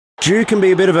Dew can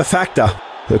be a bit of a factor.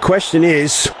 The question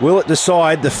is, will it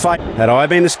decide the fate? Had I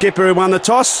been the skipper who won the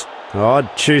toss,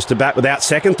 I'd choose to bat without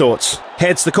second thoughts.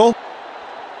 Heads the call.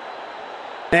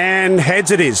 And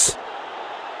heads it is.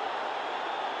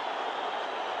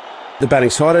 The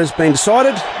batting side has been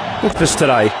decided. Look for us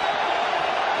today.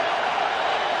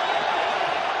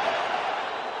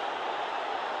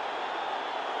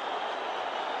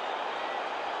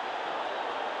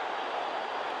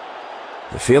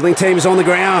 The fielding team is on the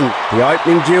ground. The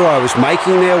opening duo is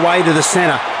making their way to the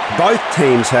centre. Both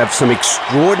teams have some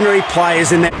extraordinary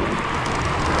players in there.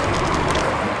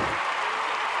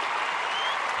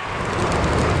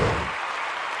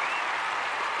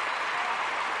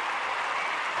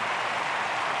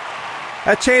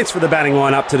 A chance for the batting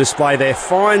lineup to display their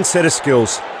fine set of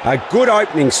skills. A good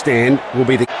opening stand will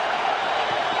be the...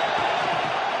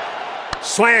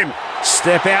 Slam.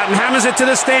 Step out and hammers it to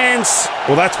the stands.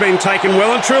 Well, that's been taken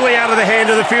well and truly out of the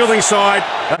hand of the fielding side.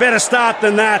 A better start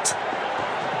than that.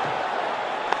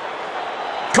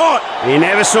 Caught. He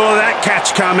never saw that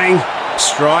catch coming.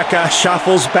 Striker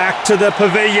shuffles back to the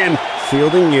pavilion.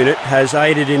 Fielding unit has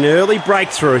aided in early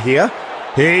breakthrough here.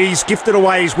 He's gifted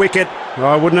away his wicket.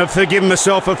 I wouldn't have forgiven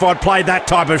myself if I'd played that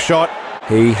type of shot.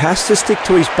 He has to stick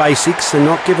to his basics and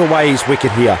not give away his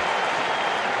wicket here.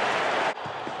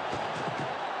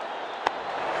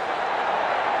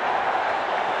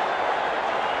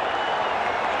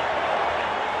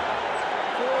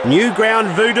 New ground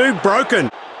voodoo broken.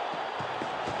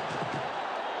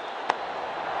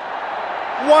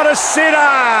 What a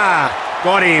sitter!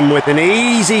 Got him with an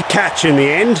easy catch in the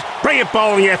end. Brilliant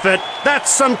bowling effort. That's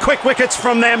some quick wickets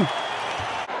from them.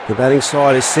 The batting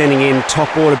side is sending in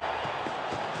top order.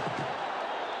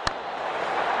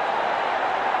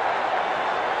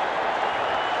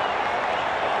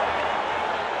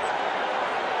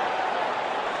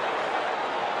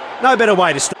 No better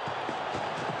way to start.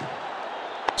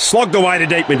 Slogged away to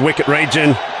deep mid-wicket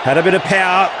region. Had a bit of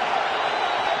power.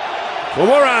 4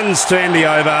 more runs to end the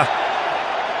over.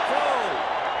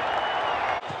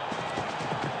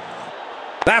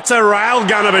 That's a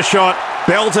railgun of a shot.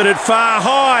 Belted it far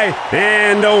high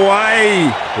and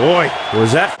away. Boy,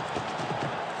 was that...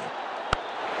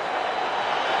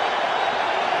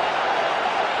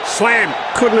 Slam.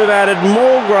 Couldn't have added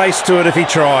more grace to it if he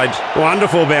tried.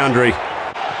 Wonderful boundary.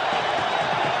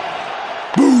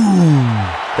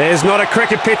 There's not a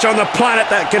cricket pitch on the planet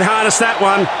that can harness that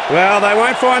one. Well, they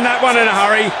won't find that one in a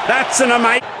hurry. That's an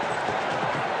amazing...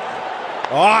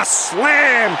 Oh,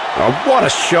 slam! Oh, what a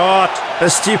shot. A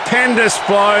stupendous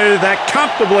blow that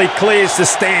comfortably clears the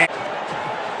stand.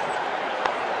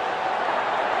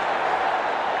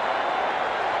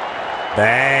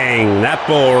 Bang! That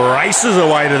ball races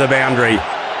away to the boundary.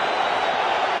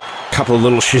 Couple of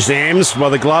little shazams by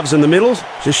the gloves in the middle,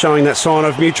 just showing that sign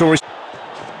of mutual respect.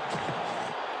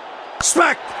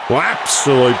 Smack! Well,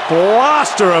 absolute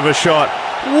blaster of a shot.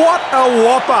 What a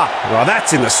whopper. Well,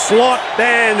 that's in the slot,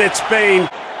 and it's been...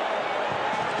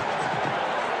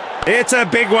 It's a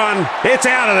big one. It's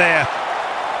out of there.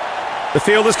 The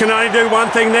fielders can only do one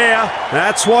thing there.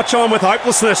 That's watch on with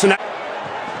hopelessness. And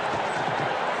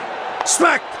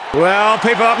smack! Well,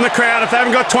 people up in the crowd, if they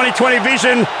haven't got 20/20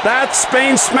 vision, that's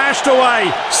been smashed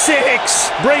away.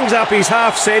 6 brings up his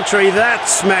half century.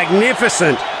 That's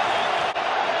magnificent.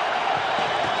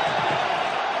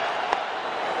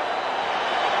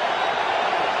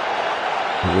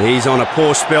 He's on a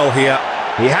poor spell here.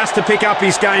 He has to pick up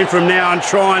his game from now and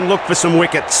try and look for some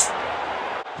wickets.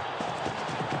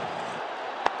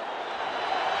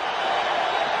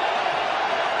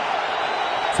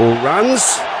 Four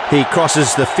runs. He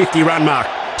crosses the 50-run mark.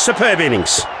 Superb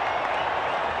innings.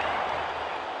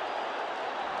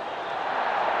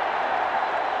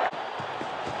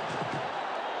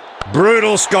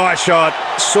 Brutal sky shot.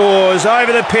 Soars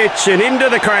over the pitch and into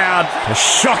the crowd. A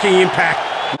shocking impact.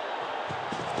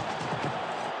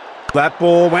 That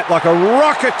ball went like a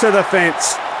rocket to the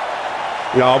fence.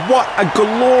 Oh, what a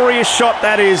glorious shot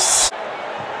that is.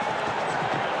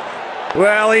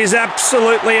 Well, he's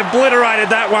absolutely obliterated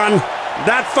that one.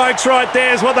 That, folks, right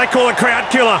there is what they call a crowd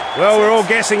killer. Well, we're all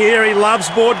guessing here he loves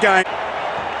board game.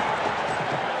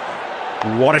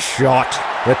 What a shot.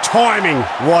 The timing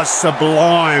was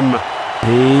sublime.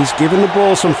 He's given the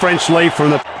ball some French leave from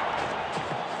the...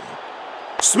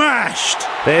 Smashed!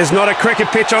 There's not a cricket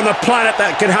pitch on the planet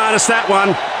that can harness that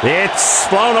one. It's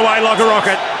blown away like a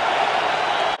rocket.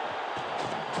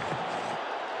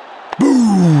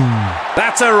 Boom!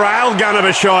 That's a railgun of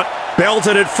a shot.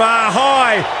 Belted it far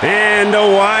high and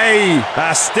away.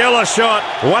 A stellar shot.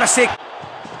 What a sick...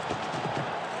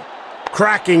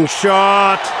 cracking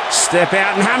shot. Step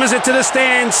out and hammers it to the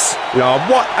stands. Oh,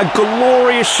 what a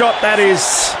glorious shot that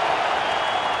is.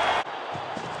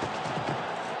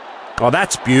 Oh,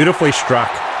 that's beautifully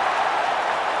struck.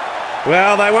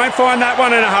 Well, they won't find that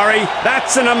one in a hurry.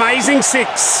 That's an amazing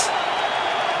six.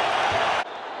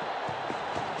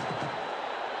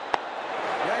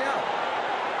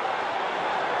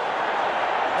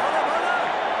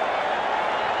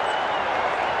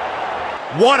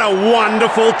 What a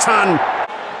wonderful ton.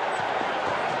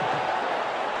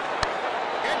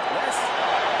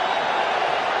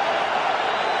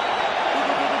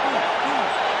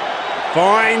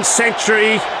 Fine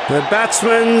century. The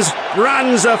batsman's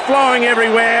runs are flowing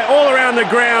everywhere, all around the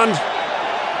ground.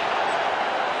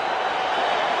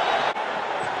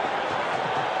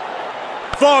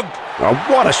 Flogged. Oh,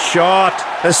 what a shot.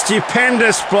 A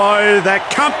stupendous blow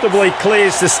that comfortably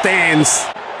clears the stands.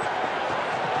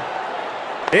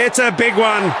 It's a big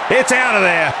one. It's out of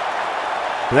there.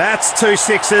 That's 2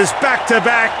 sixes back to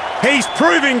back. He's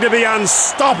proving to be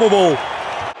unstoppable.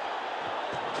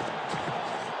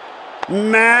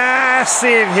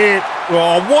 Massive hit.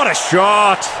 Oh, what a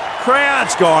shot.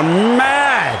 Crowd's gone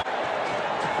mad.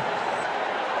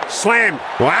 Slam.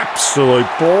 Oh, absolute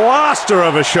blaster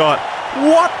of a shot.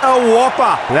 What a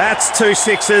whopper. That's 2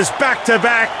 sixes back to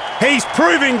back. He's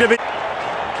proving to be...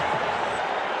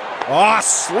 Oh,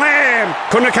 slam!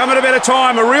 Couldn't have come at a better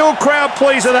time. A real crowd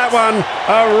pleaser, that one.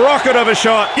 A rocket of a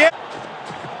shot. Yep.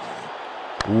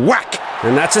 Whack!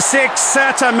 And that's a 6.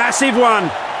 That's a massive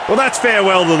one. Well, that's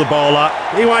farewell to the bowler.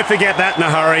 He won't forget that in a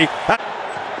hurry.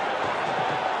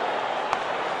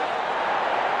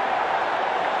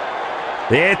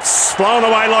 It's flown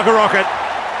away like a rocket. 6.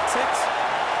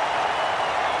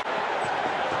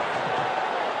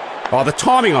 Oh, the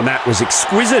timing on that was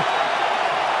exquisite.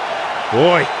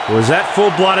 Boy, was that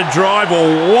full-blooded drive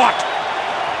or what?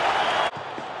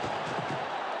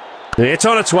 It's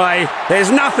on its way.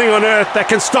 There's nothing on earth that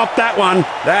can stop that one.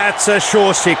 That's a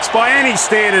sure 6 by any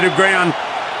standard of ground.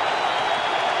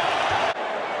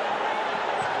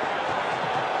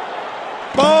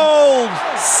 Bowled!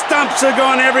 Stumps are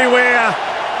gone everywhere.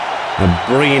 A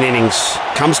brilliant innings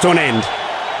comes to an end.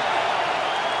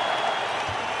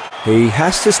 He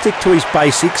has to stick to his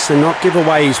basics and not give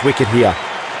away his wicket here.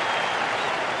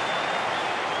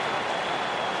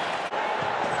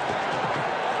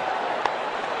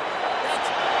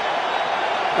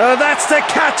 That's the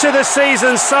catch of the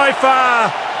season so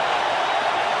far.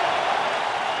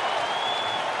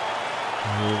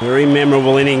 Very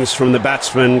memorable innings from the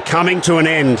batsman coming to an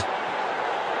end.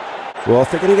 Well, if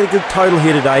they're going to get a good total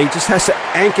here today, he just has to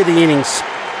anchor the innings.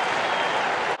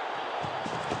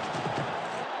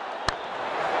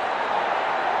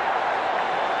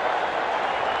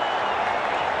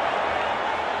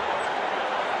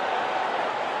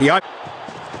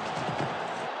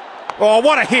 Oh,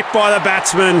 what a hit by the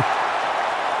batsman.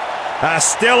 A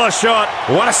stellar shot.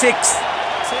 What a 6. 6.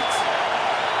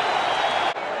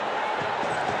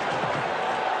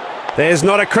 There's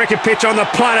not a cricket pitch on the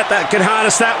planet that can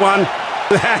harness that one.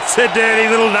 That's a dirty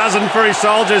little dozen for his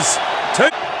soldiers.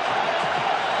 2.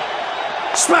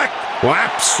 Smack. Oh,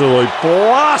 absolute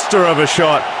blaster of a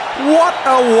shot. What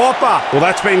a whopper. Well,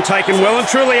 that's been taken well and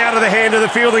truly out of the hand of the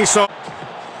fielding side.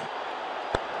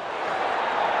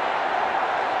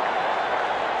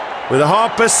 With a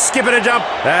hop, a skip and a jump.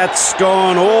 That's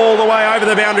gone all the way over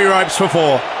the boundary ropes for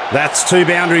 4. That's 2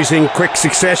 boundaries in quick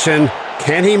succession.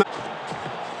 Can he...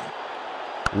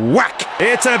 Whack!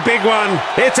 It's a big one.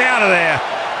 It's out of there.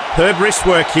 Herb wrist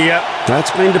work here.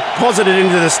 That's been deposited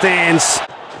into the stands.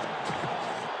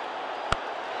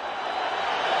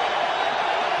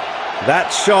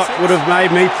 That shot would have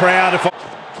made me proud if I...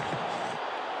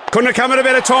 Couldn't have come at a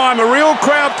better time. A real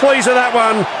crowd pleaser, that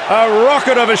one. A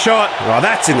rocket of a shot. Oh,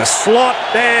 that's in the slot.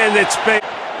 And it's been...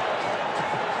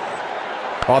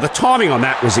 Oh, the timing on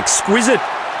that was exquisite.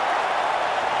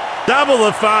 Double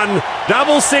the fun.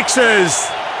 Double 6s.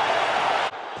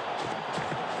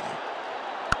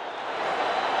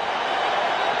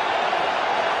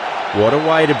 What a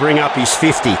way to bring up his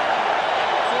 50.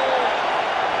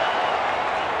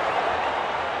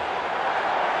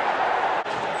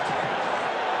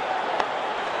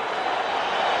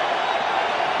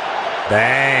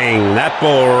 Bang! That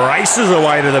ball races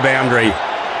away to the boundary.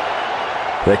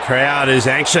 The crowd is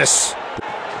anxious.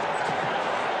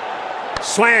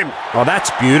 Slam! Oh,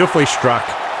 that's beautifully struck.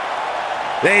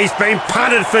 He's been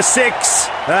punted for 6.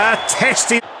 A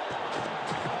testy.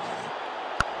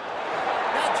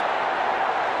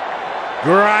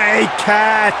 Great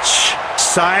catch.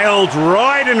 Sailed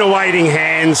right into waiting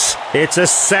hands. It's a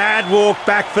sad walk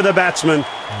back for the batsman.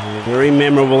 Very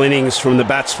memorable innings from the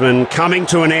batsman coming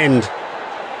to an end.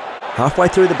 Halfway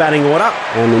through the batting order,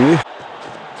 and the new...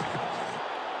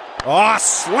 Oh,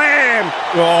 slam!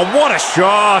 Oh, what a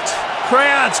shot!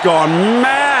 Crowd's gone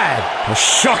mad. A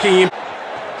shocking...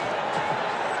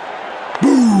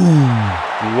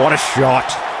 Boom! What a shot.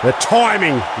 The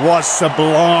timing was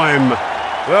sublime.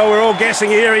 Well, we're all guessing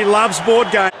here he loves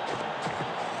board games.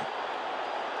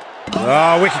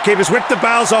 Oh, wicketkeeper's whipped the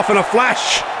bails off in a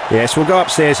flash. Yes, we'll go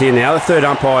upstairs here now. The third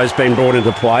umpire has been brought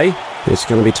into play. It's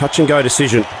going to be touch and go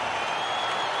decision.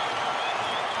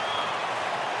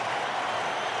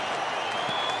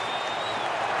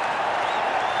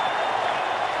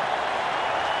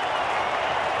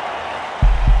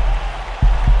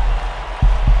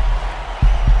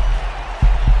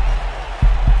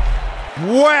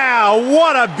 Wow,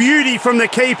 what a beauty from the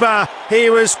keeper. He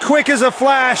was quick as a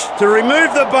flash to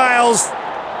remove the bails.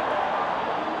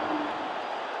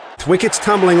 Wickets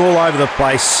tumbling all over the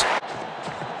place.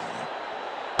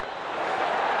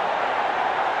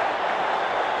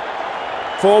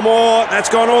 Four more, that's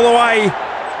gone all the way.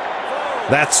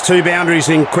 That's two boundaries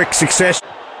in quick succession.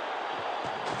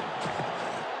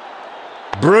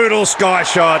 Brutal sky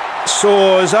shot,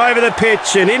 soars over the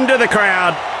pitch and into the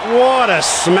crowd. What a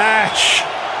smash.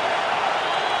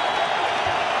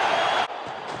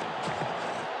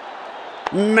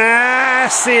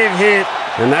 Massive hit.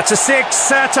 And that's a six.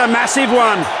 That's a massive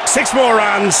one. 6 more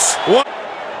runs. What?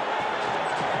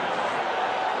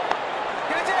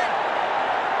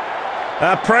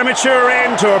 A premature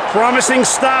end to a promising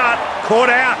start. Caught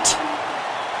out.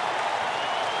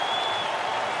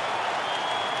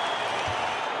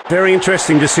 Very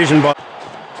interesting decision by...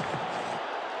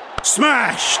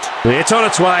 Smashed! It's on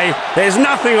its way. There's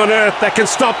nothing on earth that can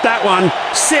stop that one.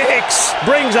 6!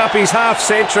 Brings up his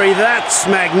half-century. That's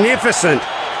magnificent.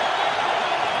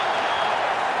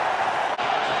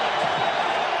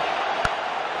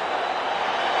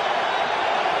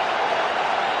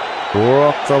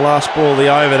 Rock the last ball of the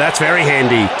over. That's very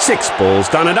handy. 6 balls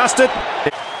done and dusted.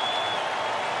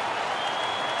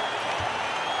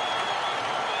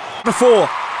 Before.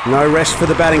 No rest for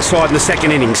the batting side in the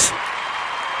second innings.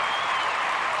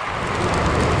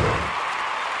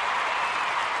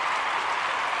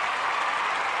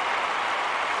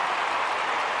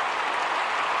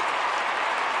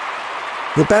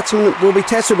 The batsman will be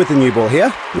tested with the new ball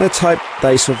here. Let's hope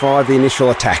they survive the initial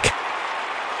attack.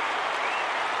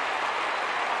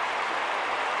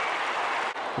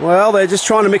 Well, they're just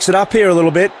trying to mix it up here a little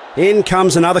bit. In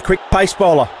comes another quick pace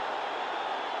bowler.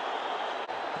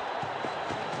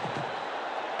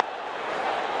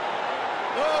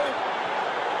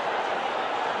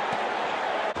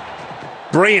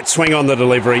 Brilliant swing on the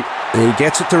delivery. He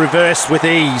gets it to reverse with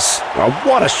ease. Oh,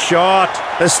 what a shot.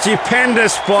 A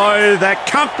stupendous blow that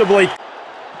comfortably...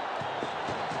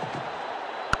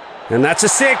 And that's a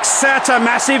 6. That's a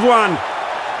massive one.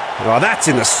 Oh, that's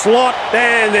in the slot,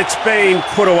 and it's been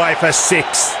put away for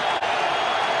 6.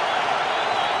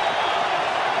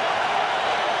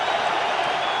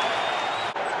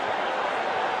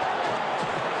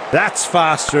 That's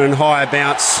faster and higher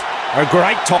bounce. A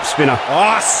great top spinner.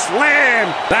 Oh, slam!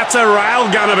 That's a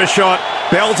railgun of a shot.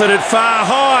 Belted it far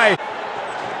high.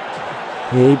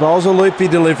 He bowls a loopy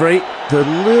delivery. The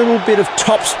little bit of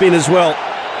top spin as well.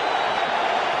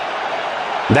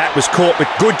 That was caught with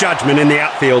good judgment in the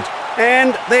outfield.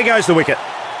 And there goes the wicket.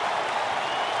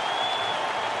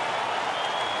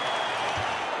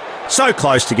 So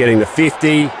close to getting the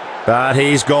 50, but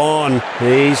he's gone.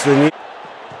 He's the new...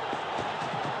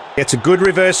 Gets a good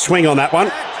reverse swing on that one.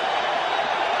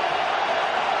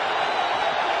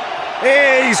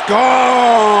 He's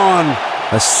gone!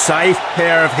 A safe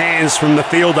pair of hands from the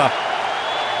fielder.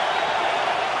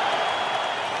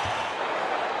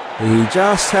 He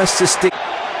just has to stick.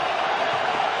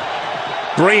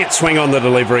 Brilliant swing on the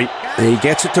delivery. He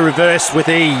gets it to reverse with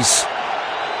ease.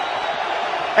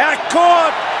 Out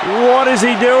caught! What is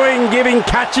he doing? Giving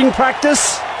catching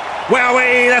practice?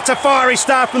 Wowee, that's a fiery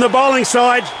start from the bowling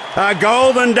side. A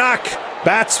golden duck.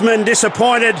 Batsman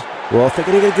disappointed. Well, if they're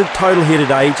going to get a good total here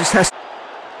today, he just has to...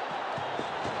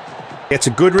 Gets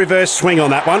a good reverse swing on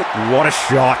that one. What a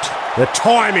shot. The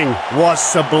timing was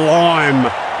sublime.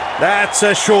 That's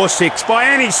a sure 6 by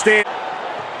any standard.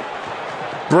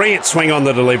 Brilliant swing on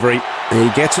the delivery. He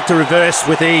gets it to reverse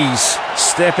with ease.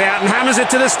 Step out and hammers it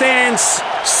to the stands.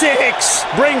 6.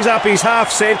 Brings up his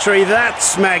half-century.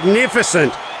 That's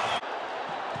magnificent.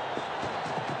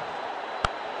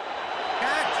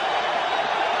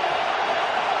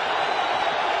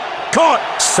 Caught.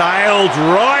 Sailed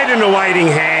right into waiting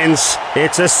hands.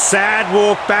 It's a sad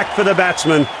walk back for the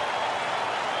batsman.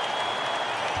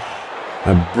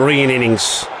 A brilliant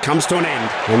innings comes to an end.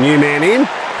 A new man in.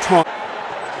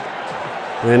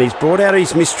 And he's brought out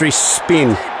his mystery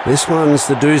spin. This one's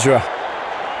the Doozra.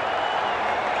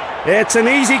 It's an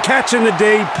easy catch in the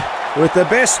deep with the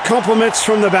best compliments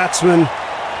from the batsman.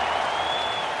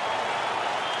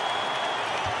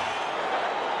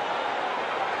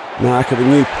 Mark of a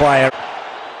new player.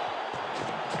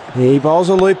 He bowls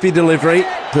a loopy delivery.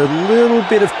 A little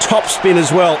bit of top spin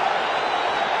as well.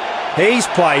 He's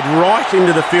played right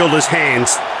into the fielder's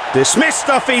hands. Dismissed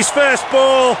off his first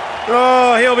ball.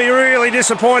 Oh, he'll be really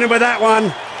disappointed with that one.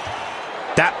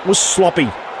 That was sloppy.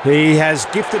 He has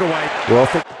gifted away.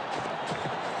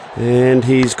 And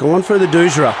he's gone for the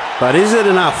Doozra. But is it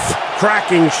enough?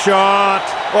 Cracking shot.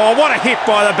 Oh, what a hit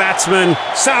by the batsman.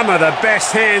 Some of the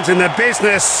best hands in the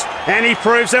business. And he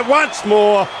proves it once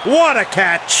more. What a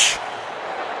catch.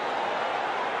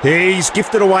 He's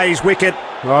gifted away his wicket.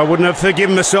 I wouldn't have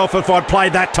forgiven myself if I'd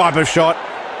played that type of shot.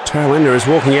 Tail ender is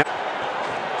walking out.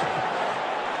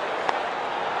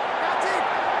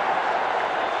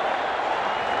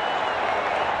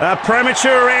 A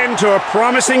premature end to a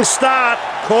promising start.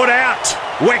 Caught out.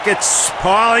 Wickets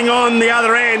piling on the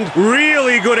other end.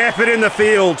 Really good effort in the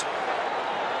field.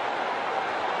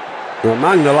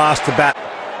 Among the last to bat.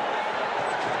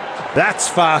 That's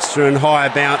faster and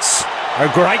higher bounce.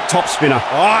 A great top spinner.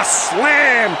 Oh,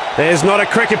 slam! There's not a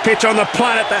cricket pitch on the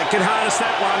planet that can harness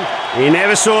that one. He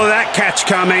never saw that catch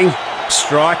coming.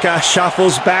 Striker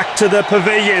shuffles back to the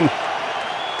pavilion.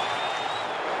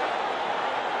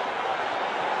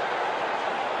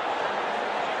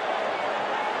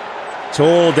 It's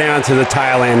all down to the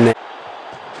tail end now.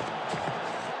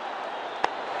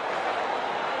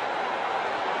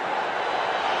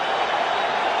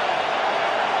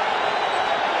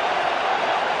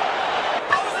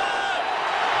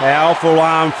 Powerful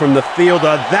arm from the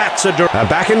fielder. That's a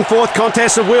back and forth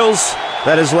contest of wills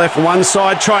that has left one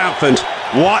side triumphant.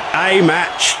 What a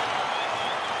match.